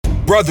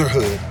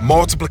Brotherhood,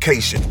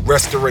 multiplication,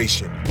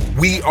 restoration.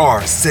 We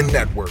are Send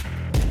Network.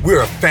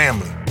 We're a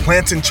family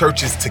planting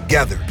churches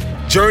together.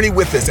 Journey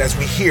with us as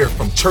we hear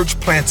from church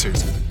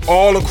planters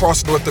all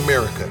across North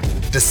America,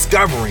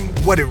 discovering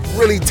what it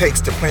really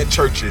takes to plant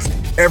churches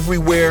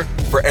everywhere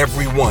for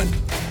everyone.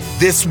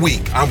 This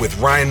week, I'm with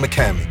Ryan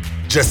McCamey,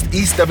 just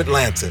east of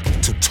Atlanta,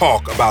 to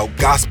talk about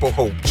Gospel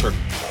Hope Church.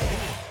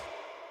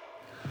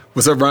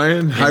 What's up,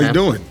 Ryan? How you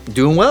doing?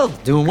 Doing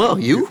well.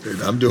 You?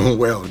 I'm doing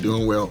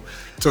well.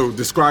 So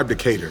describe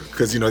Decatur,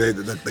 because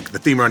the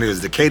theme around here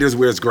is Decatur's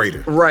where it's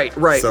greater. Right.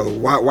 So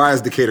why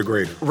is Decatur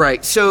greater?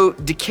 Right. So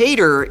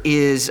Decatur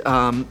is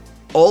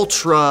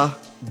ultra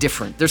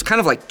different. There's kind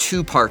of like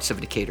two parts of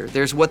Decatur.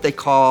 There's what they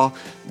call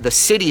the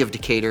city of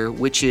Decatur,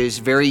 which is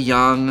very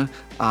young,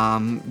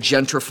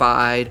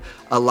 gentrified,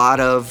 a lot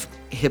of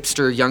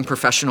hipster young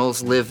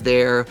professionals live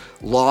there,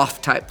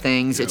 loft type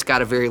things. Yep. It's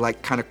got a very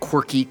like kind of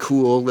quirky,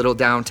 cool little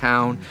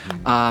downtown.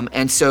 Mm-hmm.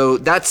 And so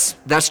that's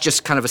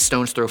just kind of a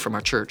stone's throw from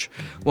our church.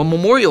 Well,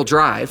 Memorial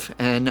Drive,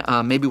 and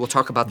maybe we'll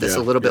talk about this a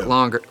little bit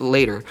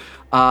later.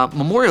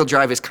 Memorial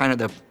Drive is kind of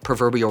the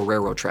proverbial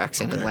railroad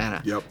tracks in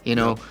Atlanta.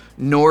 Yep.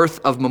 North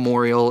of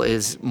Memorial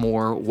is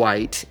more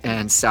white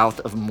and south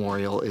of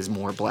Memorial is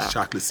more black.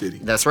 Chocolate City.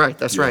 That's right.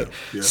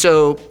 Yeah.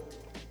 So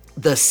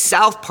the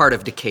south part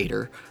of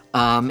Decatur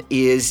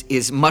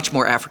is much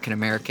more African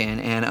American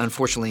and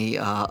unfortunately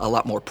a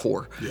lot more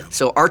poor. Yeah.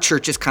 So our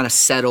church is kind of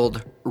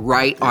settled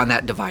right on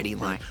that dividing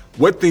line.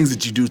 What things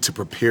did you do to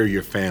prepare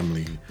your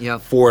family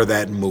for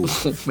that move?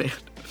 Oh man,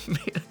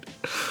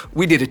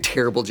 we did a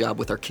terrible job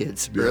with our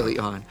kids early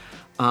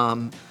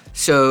on.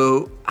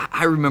 So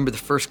I remember the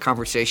first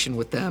conversation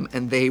with them,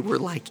 and they were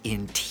like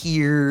in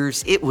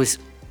tears. It was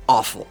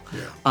awful.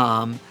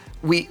 Yeah.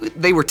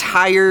 They were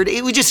tired.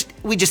 We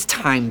just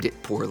timed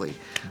it poorly.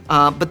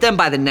 But then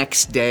by the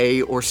next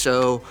day or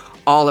so,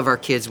 all of our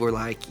kids were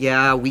like,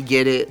 yeah, we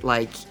get it.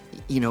 Like,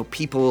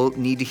 people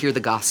need to hear the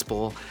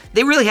gospel.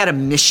 They really had a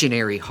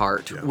missionary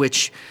heart,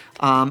 which,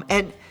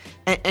 and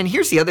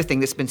here's the other thing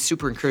that's been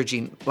super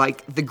encouraging.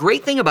 Like, the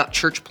great thing about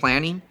church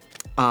planning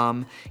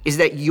is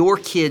that your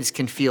kids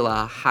can feel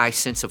a high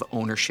sense of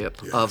ownership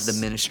of the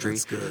ministry.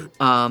 That's good.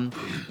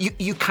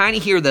 You kind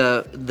of hear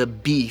the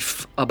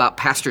beef about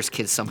pastors'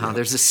 kids somehow. Yeah.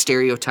 There's a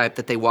stereotype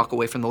that they walk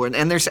away from the Lord.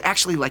 And there's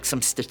actually like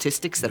some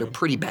statistics that are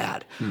pretty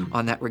bad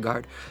on that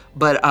regard.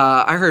 But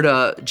I heard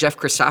Jeff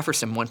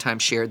Christopherson one time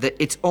share that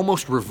it's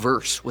almost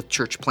reverse with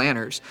church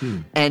planners.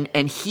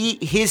 And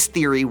his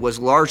theory was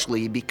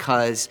largely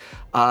because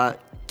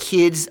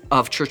kids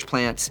of church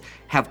plants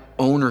have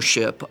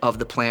ownership of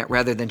the plant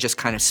rather than just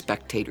kind of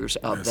spectators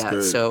of that.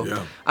 Good.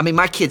 So, I mean,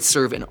 my kids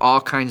serve in all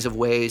kinds of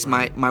ways.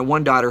 My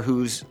one daughter,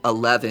 who's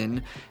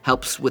 11,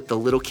 helps with the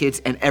little kids,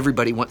 and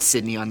everybody wants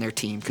Sydney on their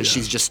team because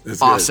she's just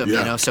awesome,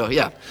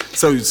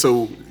 So,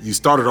 So you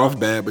started off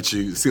bad, but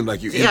you seemed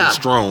like you ended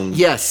strong.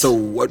 Yes. So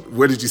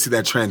where did you see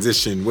that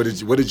transition? What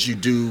did you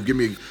do? Give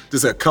me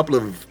just a couple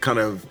of kind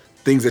of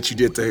things that you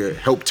did to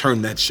help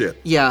turn that ship.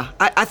 Yeah,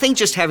 I think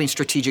just having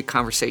strategic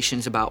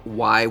conversations about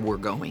why we're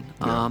going,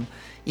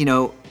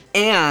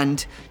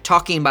 and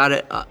talking about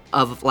it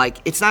of like,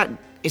 it's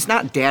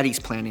not daddy's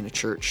planning a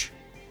church.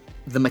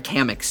 The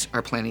McCamics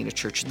are planning a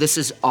church. This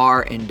is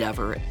our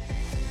endeavor.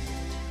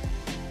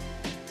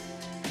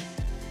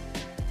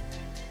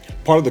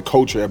 Part of the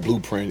culture at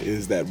Blueprint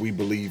is that we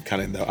believe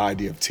kind of in the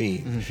idea of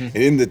team. Mm-hmm. And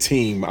in the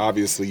team,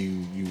 obviously,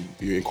 you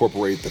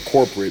incorporate the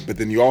corporate, but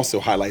then you also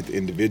highlight the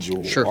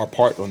individual or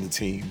part on the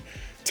team.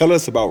 Tell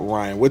us about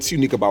Ryan. What's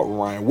unique about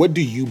Ryan? What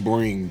do you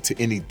bring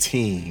to any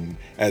team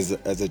as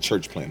a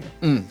church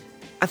planner?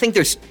 I think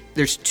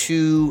there's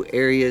two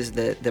areas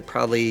that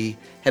probably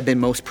have been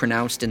most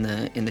pronounced in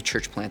the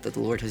church plant that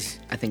the Lord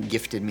has, I think,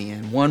 gifted me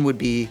in. One would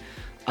be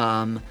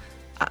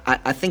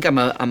I think I'm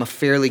a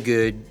fairly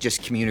good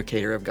just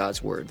communicator of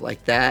God's word.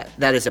 Like that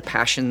is a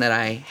passion that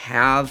I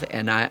have,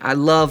 and I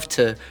love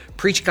to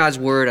preach God's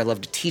word. I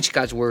love to teach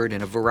God's word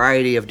in a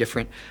variety of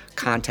different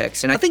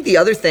contexts. And I think the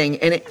other thing,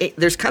 and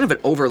there's kind of an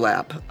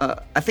overlap.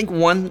 I think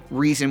one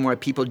reason why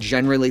people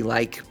generally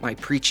like my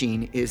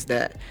preaching is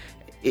that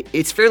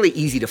it's fairly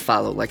easy to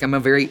follow. Like, I'm a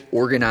very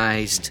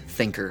organized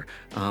thinker.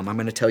 I'm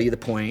going to tell you the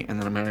point, and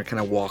then I'm going to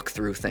kind of walk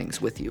through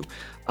things with you.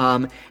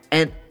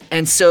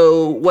 And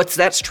so what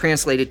that's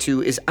translated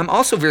to is I'm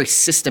also very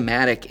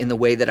systematic in the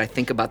way that I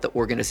think about the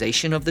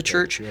organization of the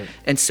church. Yeah.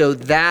 And so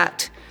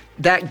that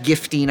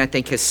gifting, I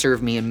think, has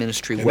served me in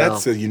ministry well. And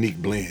that's a unique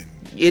blend.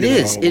 It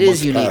is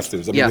unique.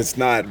 Pastors. I mean, it's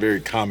not very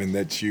common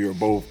that you're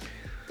both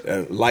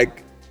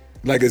like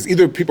it's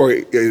either people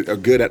are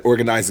good at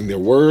organizing their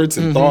words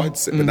and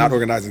thoughts, but not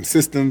organizing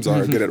systems,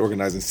 or are good at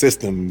organizing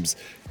systems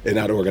and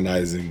not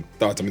organizing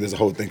thoughts. I mean, there's a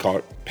whole thing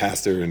called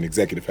pastor and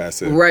executive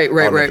pastor. Right.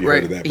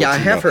 I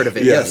have heard of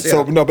it. Yes.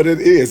 So no, but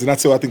it is, and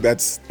so I think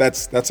that's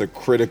a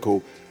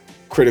critical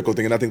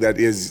thing, and I think that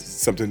is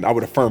something I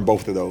would affirm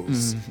both of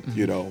those,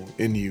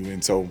 in you,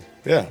 and so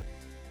yeah.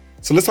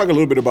 So let's talk a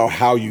little bit about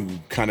how you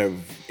kind of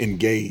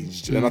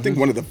engaged. And I think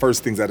one of the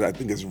first things that I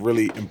think is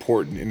really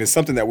important, and it's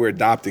something that we're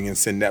adopting in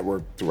Send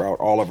Network throughout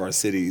all of our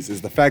cities,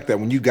 is the fact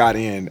that when you got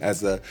in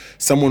as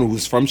someone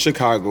who's from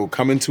Chicago,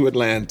 coming to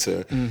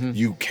Atlanta,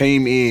 you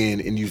came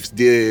in and you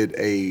did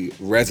a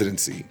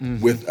residency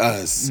with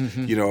us,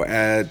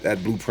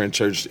 at Blueprint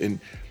Church. And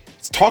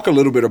talk a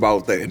little bit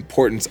about the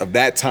importance of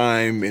that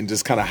time and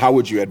just kind of how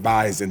would you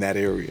advise in that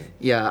area?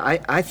 Yeah,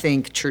 I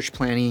think church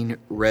planting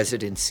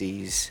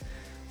residencies,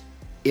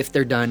 if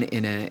they're done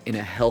in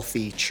a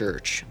healthy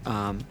church,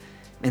 and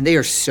they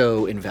are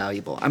so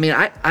invaluable. I mean,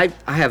 I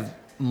have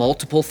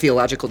multiple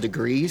theological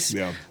degrees.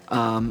 Yeah.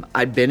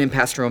 I'd been in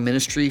pastoral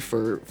ministry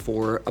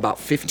for about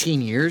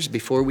 15 years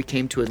before we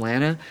came to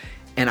Atlanta,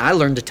 and I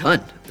learned a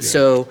ton. Yeah.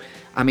 So,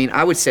 I mean,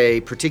 I would say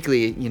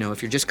particularly,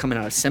 if you're just coming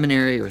out of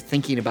seminary or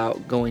thinking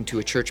about going to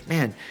a church,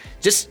 man,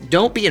 just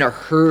don't be in a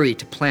hurry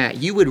to plant.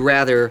 You would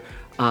rather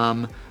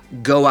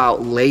go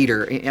out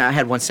later. I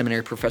had one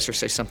seminary professor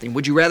say something,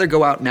 would you rather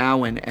go out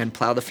now and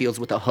plow the fields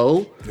with a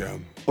hoe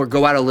or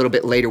go out a little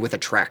bit later with a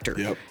tractor?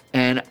 Yep.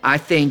 And I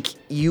think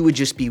you would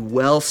just be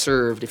well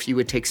served if you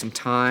would take some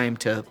time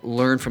to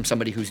learn from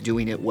somebody who's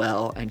doing it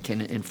well and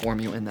can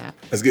inform you in that.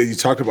 That's good. You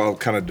talk about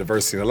kind of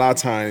diversity. And a lot of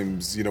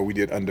times, we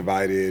did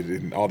Undivided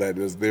and all that.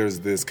 There's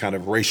this kind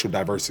of racial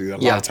diversity a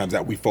lot of times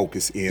that we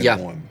focus in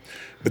on.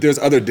 But there's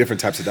other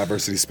different types of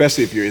diversity,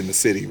 especially if you're in the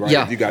city, right?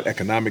 Yeah. You got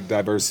economic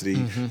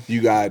diversity.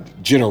 You got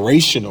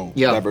generational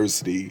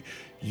diversity.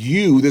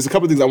 There's a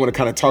couple of things I want to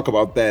kind of talk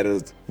about that.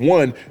 Is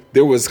one,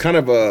 there was kind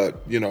of I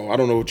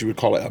don't know what you would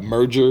call it, a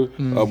merger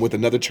with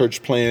another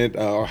church plant,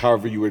 or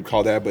however you would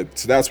call that. But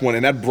so that's one.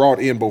 And that brought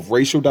in both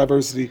racial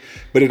diversity,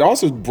 but it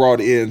also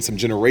brought in some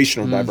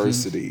generational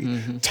diversity.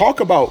 Talk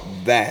about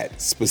that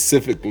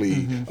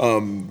specifically,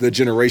 the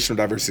generational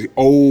diversity,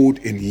 old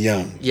and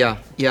young.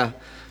 Yeah.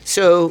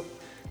 So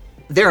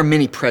there are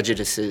many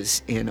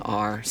prejudices in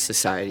our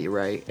society,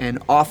 right? And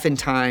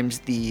oftentimes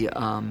the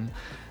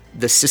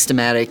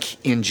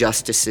systematic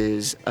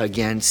injustices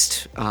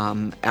against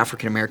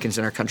African Americans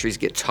in our countries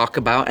get talked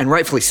about, and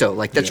rightfully so.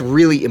 Like, that's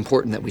really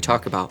important that we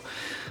talk about.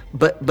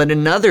 But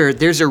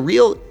there's a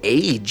real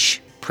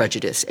age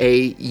prejudice.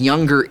 A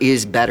younger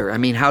is better. I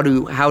mean, how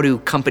do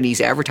companies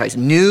advertise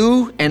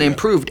new and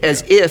improved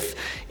as if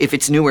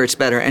it's newer it's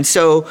better? And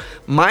so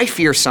my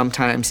fear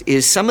sometimes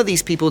is some of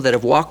these people that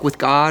have walked with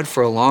God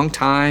for a long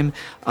time,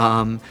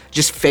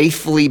 just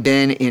faithfully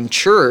been in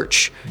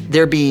church,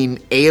 they're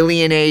being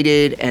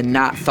alienated and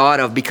not thought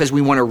of because we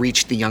want to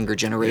reach the younger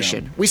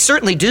generation. We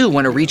certainly do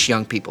want to reach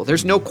young people.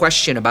 There's no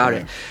question about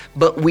it.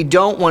 But we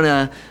don't want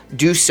to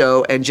do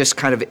so and just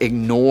kind of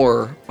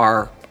ignore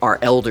our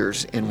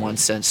elders in one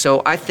sense.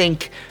 So I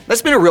think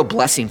that's been a real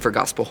blessing for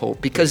Gospel Hope,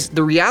 because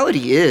the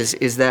reality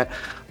is that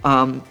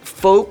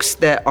folks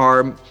that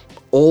are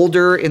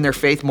older in their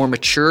faith, more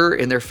mature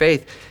in their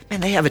faith, man,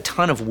 they have a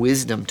ton of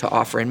wisdom to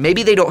offer. And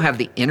maybe they don't have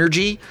the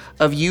energy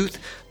of youth,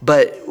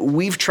 but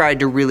we've tried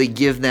to really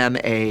give them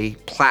a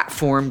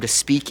platform to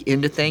speak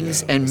into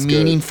things and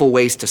meaningful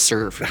ways to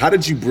serve. How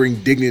did you bring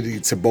dignity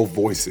to both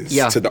voices,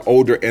 to the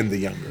older and the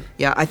younger?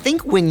 Yeah, I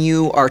think when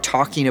you are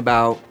talking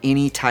about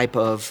any type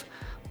of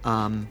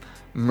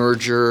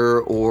merger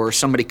or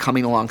somebody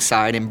coming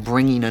alongside and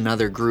bringing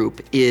another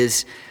group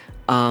is,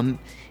 in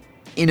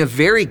a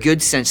very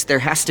good sense, there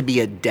has to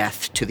be a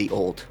death to the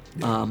old.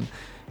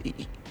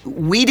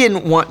 We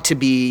didn't want to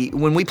be,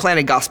 when we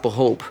planted Gospel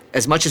Hope,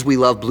 as much as we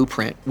love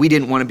Blueprint, we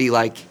didn't want to be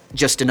like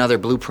just another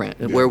Blueprint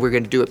where we're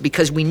going to do it,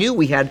 because we knew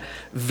we had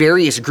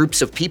various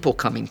groups of people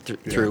coming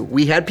through.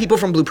 We had people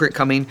from Blueprint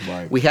coming.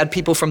 We had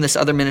people from this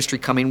other ministry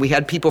coming. We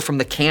had people from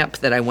the camp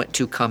that I went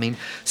to coming.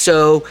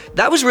 So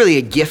that was really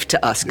a gift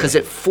to us, because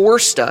it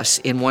forced us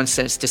in one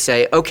sense to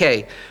say,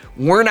 okay,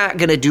 we're not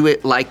going to do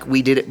it like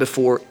we did it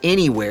before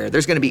anywhere.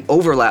 There's going to be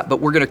overlap,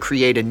 but we're going to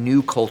create a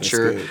new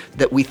culture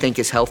that we think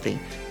is healthy.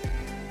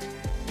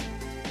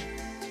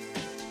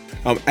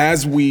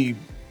 As we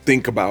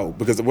think about,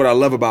 because what I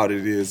love about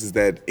it is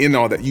that in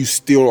all that, you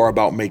still are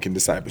about making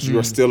disciples. You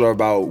are still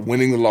about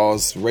winning the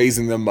lost,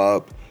 raising them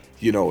up,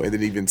 and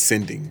then even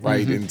sending,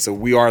 right? And so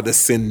we are the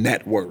Send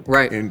Network.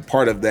 Right. And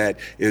part of that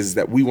is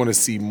that we want to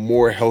see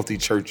more healthy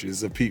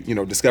churches of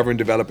people, discovering,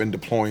 developing,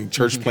 deploying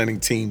church planting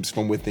teams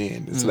from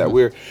within. And so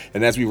that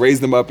and as we raise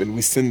them up and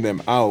we send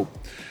them out,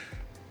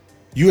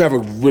 you have a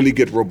really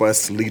good,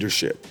 robust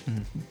leadership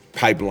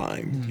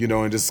pipeline,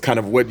 and just kind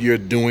of what you're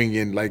doing,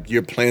 and like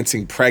you're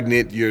planting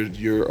pregnant,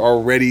 you're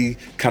already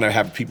kind of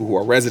have people who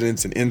are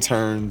residents and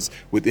interns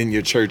within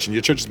your church, and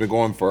your church has been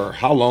going for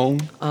how long?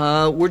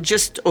 We're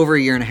just over a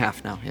year and a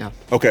half now,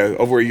 Okay,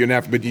 over a year and a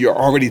half, but you're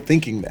already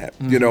thinking that,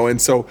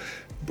 and so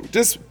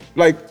just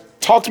like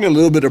talk to me a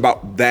little bit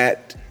about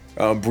that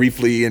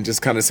briefly, and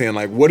just kind of saying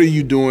like, what are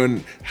you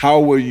doing?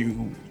 How was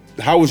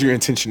your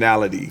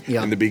intentionality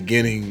in the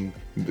beginning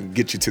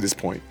get you to this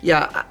point?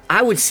 Yeah,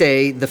 I would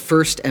say the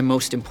first and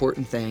most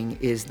important thing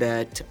is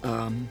that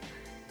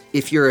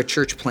if you're a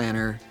church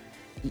planner,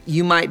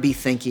 you might be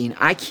thinking,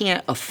 I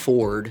can't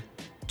afford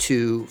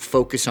to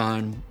focus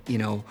on,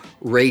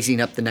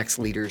 raising up the next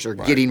leaders or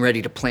getting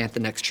ready to plant the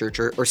next church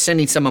or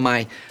sending some of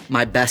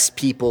my best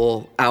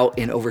people out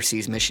in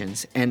overseas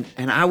missions. And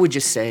I would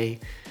just say,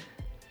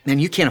 man,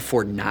 you can't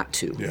afford not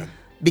to. Yeah.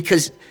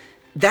 Because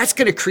that's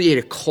going to create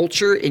a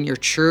culture in your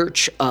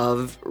church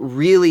of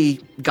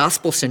really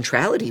gospel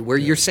centrality where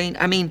you're saying,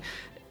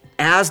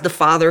 as the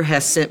Father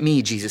has sent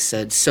me, Jesus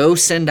said, so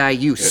send I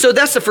you. Yeah. So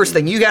that's the first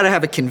thing. You got to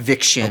have a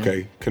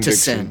conviction to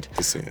send.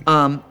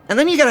 And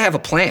then you got to have a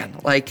plan.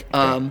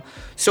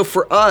 So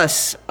for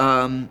us,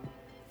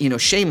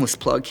 shameless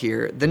plug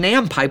here, the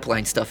NAM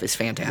pipeline stuff is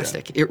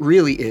fantastic. Yeah. It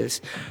really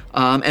is.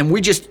 And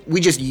we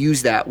just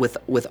use that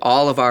with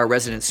all of our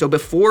residents. So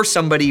before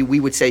we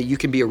would say, you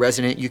can be a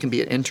resident, you can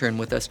be an intern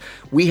with us,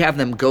 we have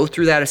them go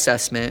through that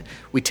assessment.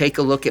 We take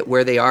a look at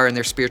where they are in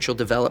their spiritual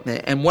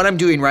development. And what I'm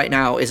doing right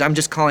now is I'm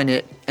just calling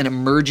it an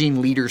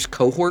emerging leaders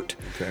cohort.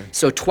 Okay.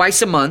 So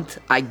twice a month,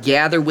 I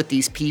gather with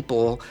these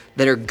people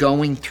that are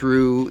going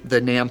through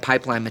the NAM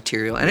pipeline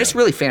material. And it's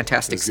really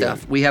fantastic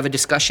stuff. We have a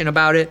discussion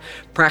about it,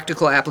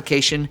 practical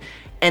application,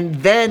 and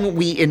then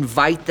we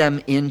invite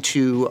them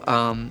into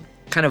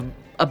kind of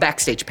a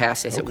backstage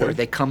pass, as it were.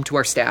 They come to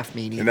our staff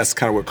meeting. And that's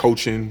kind of what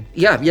coaching.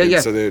 Yeah.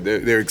 So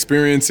they're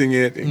experiencing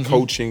it and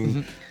coaching.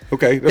 Mm-hmm.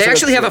 Okay. They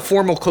actually have a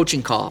formal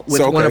coaching call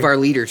with one of our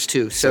leaders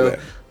too. So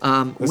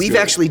we've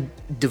actually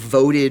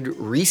devoted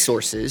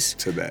resources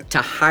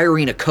to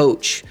hiring a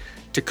coach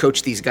to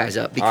coach these guys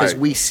up because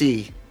we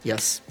see.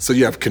 Yes. So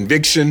you have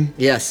conviction.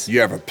 Yes.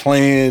 You have a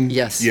plan.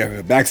 Yes. You have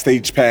a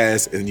backstage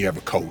pass, and you have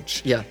a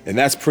coach. Yeah. And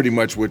that's pretty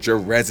much what your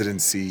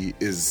residency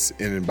is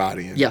in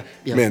embodying. Yeah.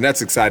 Man,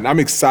 that's exciting.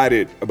 I'm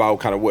excited about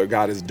kind of what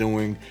God is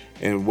doing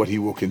and what He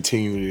will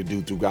continue to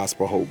do through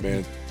Gospel Hope,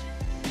 man.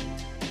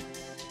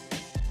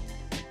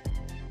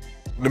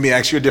 Let me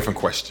ask you a different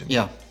question.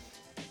 Yeah.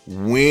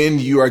 When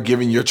you are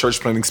giving your church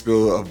planting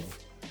spiel of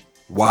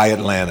why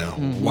Atlanta,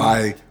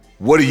 why,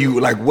 what do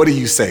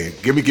you say?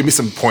 Give me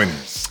some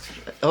pointers.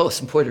 Oh,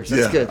 some pointers.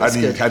 That's good.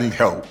 I need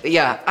help.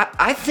 Yeah,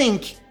 I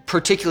think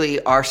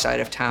particularly our side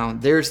of town,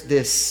 there's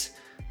this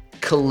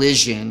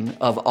collision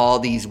of all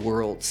these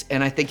worlds.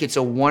 And I think it's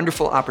a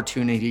wonderful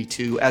opportunity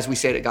to, as we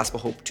say at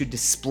Gospel Hope, to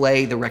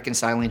display the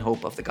reconciling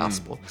hope of the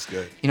gospel. That's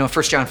good. 1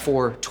 John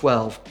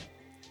 4:12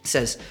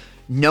 says,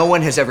 no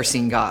one has ever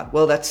seen God.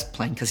 Well, that's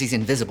plain because He's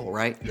invisible,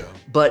 right? Yeah.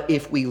 But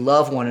if we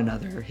love one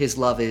another, His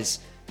love is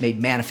made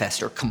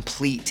manifest or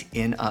complete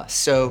in us.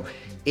 So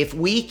if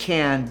we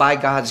can, by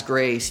God's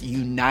grace,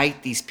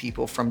 unite these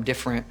people from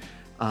different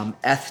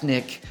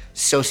ethnic,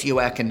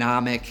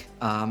 socioeconomic,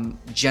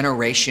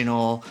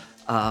 generational,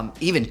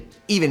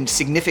 even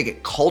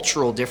significant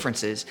cultural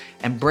differences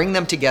and bring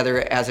them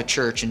together as a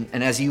church.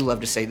 And as you love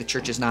to say, the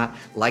church is not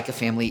like a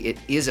family, it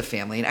is a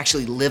family. And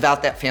actually live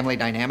out that family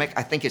dynamic,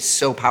 I think it's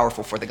so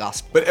powerful for the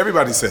gospel. But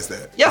everybody says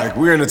that. Yeah. Like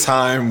we're in a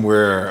time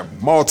where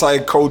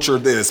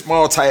multicultural this,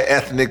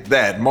 multi-ethnic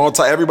that,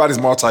 everybody's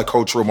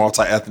multicultural,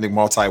 multi-ethnic,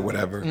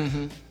 multi-whatever.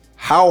 Mm-hmm.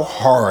 How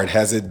hard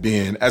has it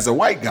been as a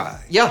white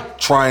guy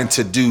trying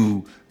to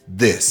do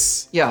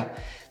this? Yeah.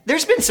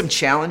 There's been some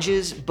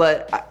challenges,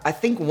 but I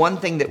think one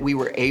thing that we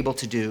were able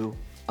to do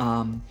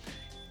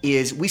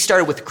is we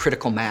started with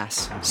critical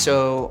mass.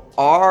 So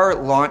our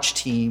launch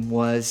team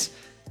was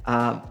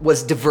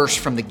diverse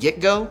from the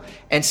get-go.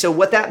 And so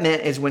what that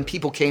meant is when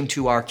people came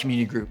to our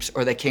community groups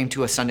or they came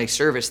to a Sunday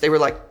service, they were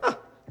like,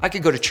 I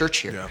could go to church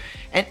here.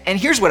 Yeah. And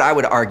here's what I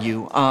would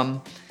argue.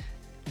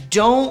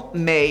 Don't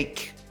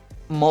make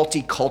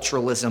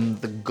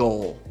multiculturalism the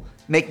goal.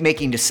 Make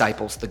making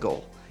disciples the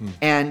goal.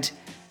 And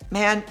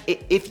man,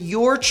 if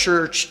your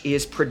church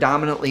is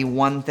predominantly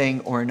one thing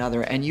or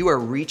another and you are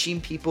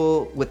reaching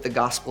people with the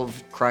gospel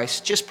of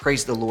Christ, just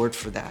praise the Lord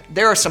for that.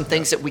 There are some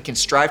things that we can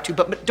strive to,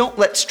 but don't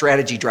let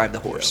strategy drive the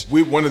horse.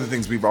 Yeah. One of the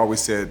things we've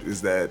always said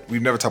is that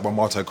we've never talked about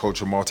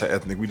multicultural,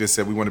 multi-ethnic. We just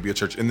said we want to be a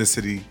church in the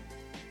city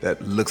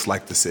that looks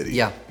like the city.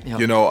 Yeah.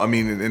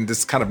 In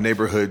this kind of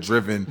neighborhood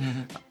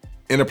driven,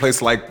 in a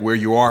place like where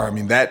you are,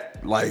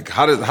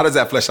 how does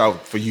that flesh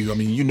out for you?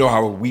 You know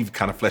how we've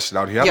kind of fleshed it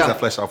out here. How does that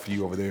flesh out for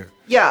you over there?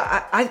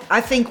 Yeah,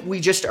 I think we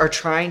just are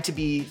trying to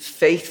be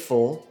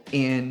faithful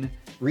in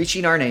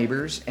reaching our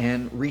neighbors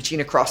and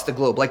reaching across the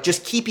globe. Like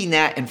just keeping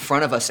that in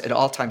front of us at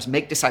all times.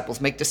 Make disciples,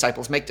 make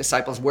disciples, make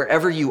disciples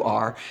wherever you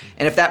are.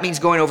 And if that means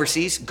going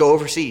overseas, go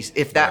overseas.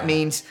 If that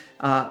means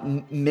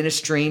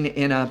ministering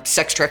in a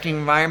sex trafficking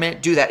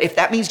environment, do that. If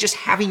that means just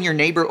having your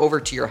neighbor over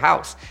to your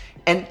house.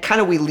 And kind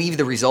of we leave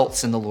the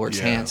results in the Lord's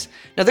hands.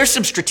 Now, there's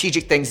some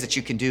strategic things that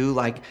you can do.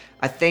 Like,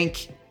 I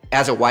think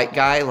as a white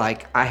guy,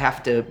 like I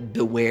have to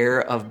beware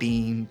of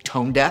being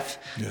tone deaf,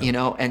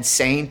 and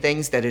saying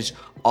things that is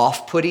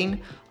off-putting.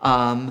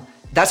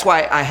 That's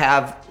why I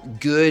have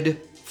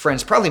good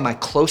friends. Probably my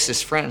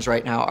closest friends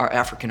right now are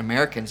African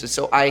Americans. And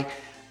so I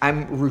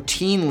I'm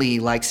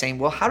routinely like saying,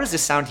 well, how does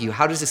this sound to you?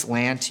 How does this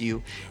land to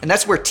you? And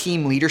that's where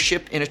team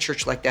leadership in a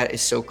church like that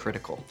is so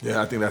critical.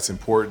 Yeah, I think that's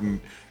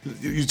important.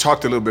 You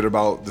talked a little bit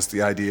about just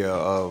the idea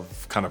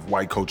of kind of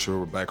white culture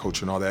or black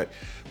culture and all that.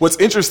 What's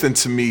interesting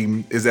to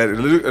me is that it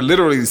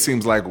literally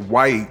seems like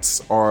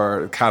whites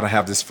are kind of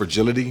have this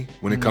fragility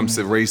when it comes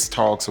to race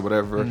talks or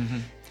whatever,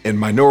 and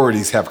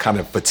minorities have kind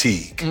of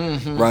fatigue,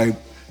 right?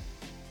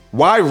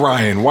 Why,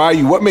 Ryan? Why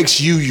you? What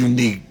makes you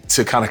unique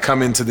to kind of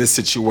come into this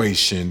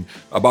situation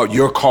about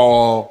your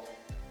call?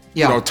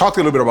 Yeah. You know, talk a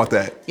little bit about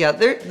that. Yeah,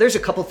 there's a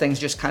couple things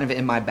just kind of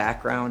in my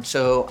background.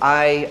 So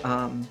I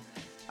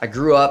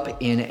grew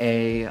up in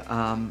a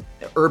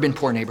urban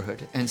poor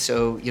neighborhood, and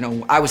so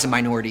I was a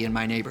minority in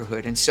my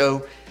neighborhood, and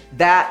so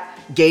that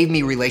gave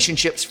me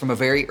relationships from a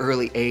very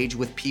early age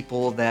with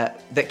people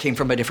that came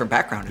from a different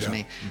background as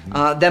me.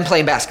 Then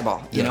playing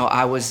basketball,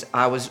 I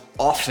was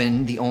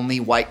often the only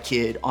white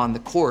kid on the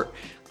court.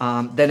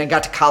 Then I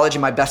got to college,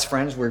 and my best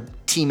friends were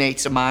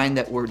teammates of mine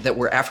that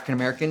were African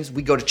Americans.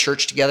 We go to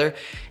church together,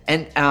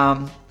 and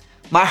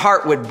my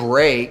heart would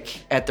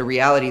break at the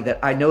reality that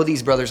I know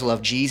these brothers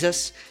love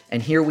Jesus,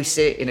 and here we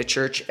sit in a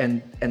church,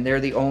 and they're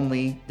the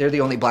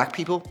only black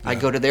people. I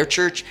go to their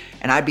church,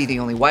 and I'd be the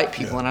only white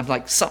people, and I'm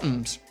like,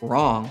 something's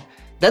wrong.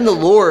 Then the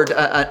Lord,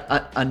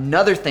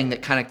 another thing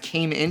that kind of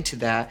came into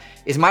that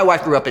is my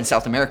wife grew up in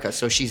South America,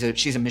 so she's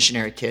a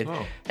missionary kid,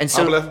 and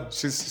so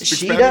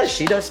she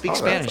does speak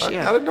Spanish. I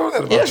didn't know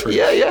that about you.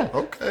 Yeah.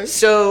 Okay.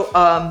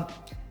 So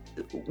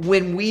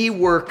when we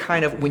were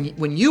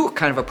when you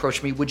kind of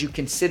approached me, would you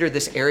consider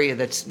this area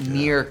that's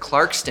near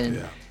Clarkston?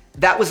 Yeah.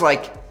 That was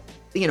like,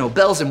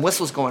 bells and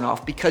whistles going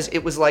off, because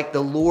it was like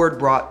the Lord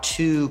brought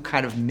two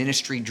kind of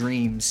ministry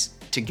dreams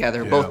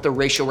together, both the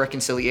racial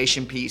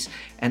reconciliation piece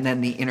and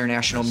then the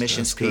international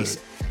missions piece.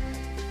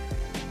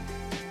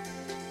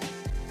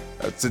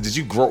 So did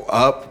you grow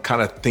up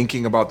kind of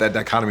thinking about that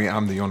dichotomy?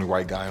 I'm the only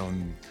white guy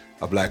on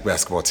a black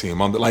basketball team.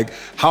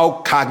 How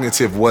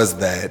cognitive was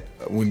that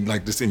when,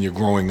 just in your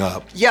growing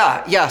up?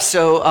 Yeah.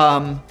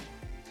 So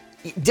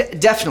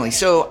definitely.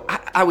 So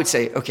I would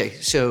say, okay,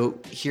 so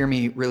hear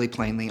me really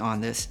plainly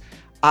on this.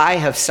 I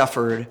have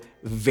suffered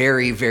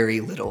very,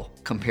 very little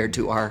compared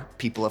to our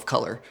people of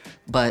color,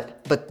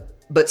 but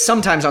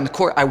sometimes on the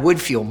court I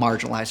would feel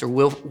marginalized or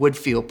would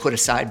feel put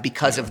aside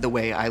because of the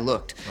way I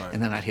looked,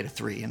 and then I'd hit a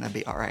three and I'd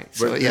be all right.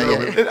 So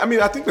I mean,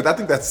 I think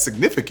that's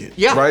significant,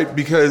 yeah, right?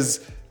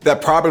 Because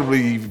that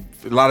probably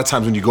a lot of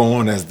times when you go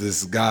on as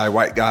this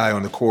white guy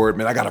on the court,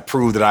 man, I got to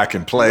prove that I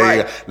can play.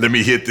 Right. Let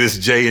me hit this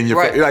J in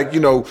your face.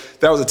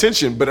 That was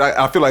attention. But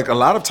I feel like a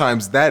lot of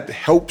times that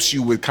helps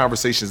you with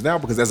conversations now,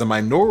 because as a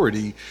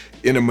minority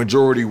in a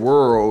majority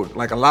world,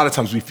 a lot of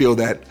times we feel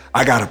that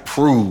I got to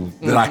prove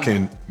that I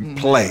can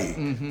play,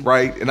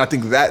 right? And I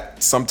think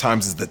that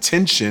sometimes is the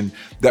tension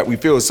that we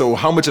feel. So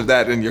how much of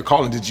that in your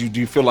calling do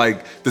you feel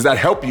like, does that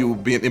help you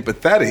being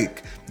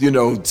empathetic,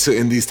 to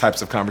in these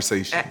types of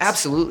conversations?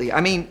 Absolutely.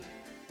 I mean,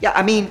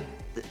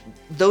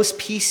 those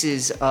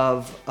pieces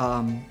of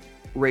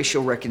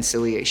racial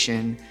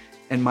reconciliation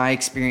and my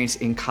experience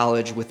in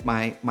college with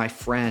my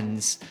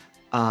friends,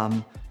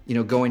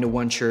 going to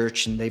one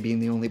church and they being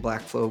the only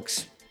black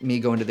folks, me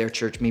going to their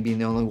church, me being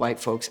the only white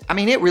folks. I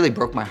mean, it really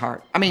broke my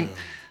heart. I mean,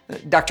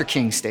 Dr.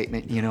 King's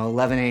statement,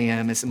 11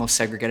 a.m. is the most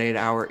segregated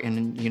hour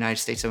in the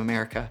United States of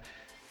America.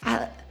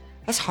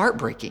 That's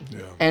heartbreaking.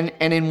 Yeah.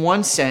 And in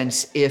one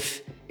sense,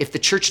 if the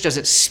church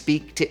doesn't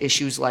speak to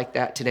issues like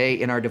that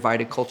today in our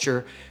divided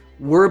culture,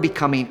 we're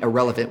becoming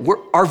irrelevant.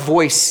 Our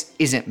voice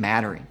isn't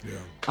mattering. Yeah.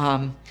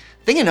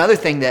 I think another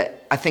thing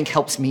that I think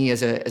helps me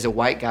as a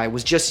white guy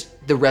was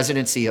just the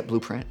residency at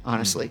Blueprint,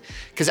 honestly.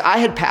 Because I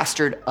had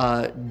pastored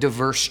a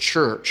diverse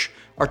church.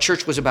 Our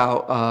church was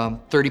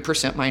about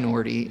 30%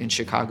 minority in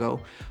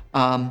Chicago.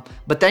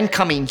 But then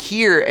coming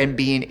here and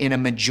being in a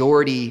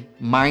majority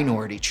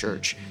minority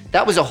church,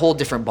 that was a whole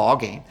different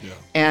ballgame. Yeah.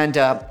 And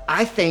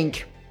I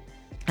think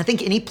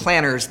any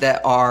planners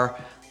that are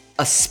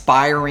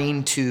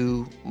aspiring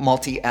to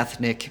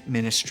multi-ethnic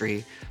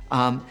ministry,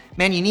 man,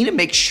 you need to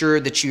make sure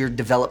that you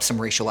develop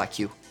some racial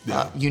IQ.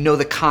 Yeah.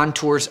 The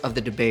contours of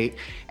the debate,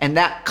 and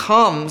that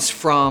comes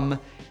from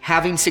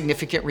having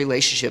significant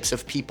relationships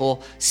of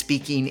people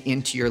speaking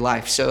into your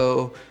life.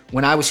 So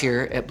when I was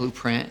here at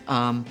Blueprint,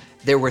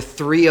 there were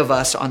 3 of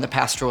us on the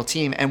pastoral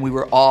team, and we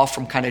were all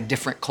from kind of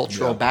different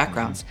cultural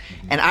backgrounds.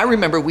 Mm-hmm. And I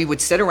remember we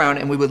would sit around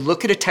and we would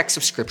look at a text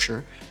of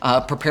scripture,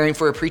 preparing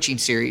for a preaching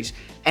series,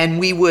 and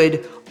we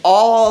would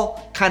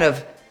all kind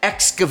of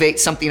excavate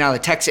something out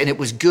of the text, and it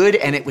was good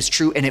and it was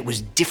true and it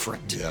was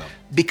different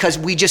because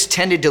we just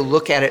tended to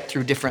look at it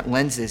through different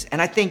lenses.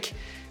 And I think,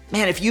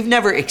 man, if you've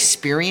never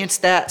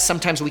experienced that,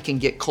 sometimes we can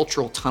get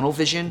cultural tunnel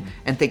vision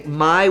and think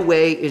my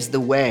way is the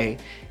way.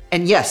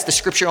 And yes, the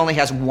scripture only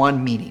has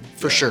one meaning,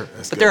 for sure.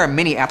 But there are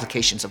many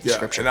applications of the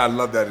scripture. And I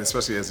love that,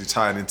 especially as you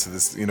tie it into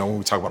this, when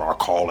we talk about our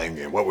calling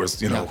and what was,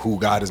 who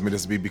God has made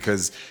us to be,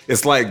 because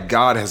it's like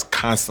God is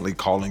constantly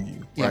calling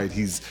you, right?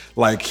 He's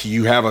like,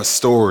 you have a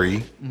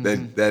story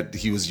that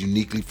he was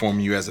uniquely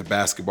forming you as a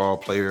basketball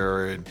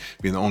player and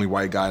being the only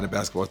white guy in the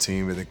basketball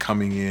team, and then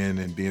coming in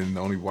and being the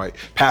only white,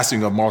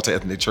 pastoring a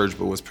multi-ethnic church,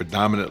 but was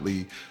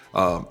predominantly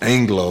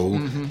Anglo,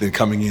 then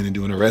coming in and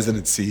doing a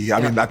residency.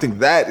 I mean, I think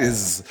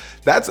that's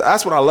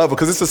what I love,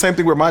 because it's the same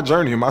thing with my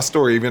journey and my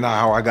story, even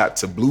how I got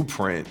to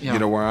Blueprint,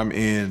 where I'm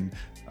in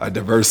a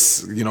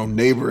diverse,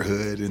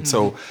 neighborhood. And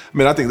so, I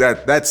mean, I think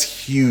that's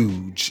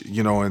huge,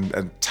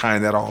 and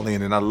tying that all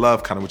in. And I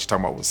love kind of what you're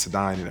talking about with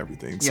Sedine and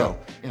everything. So,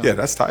 yeah,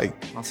 that's tight.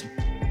 Awesome.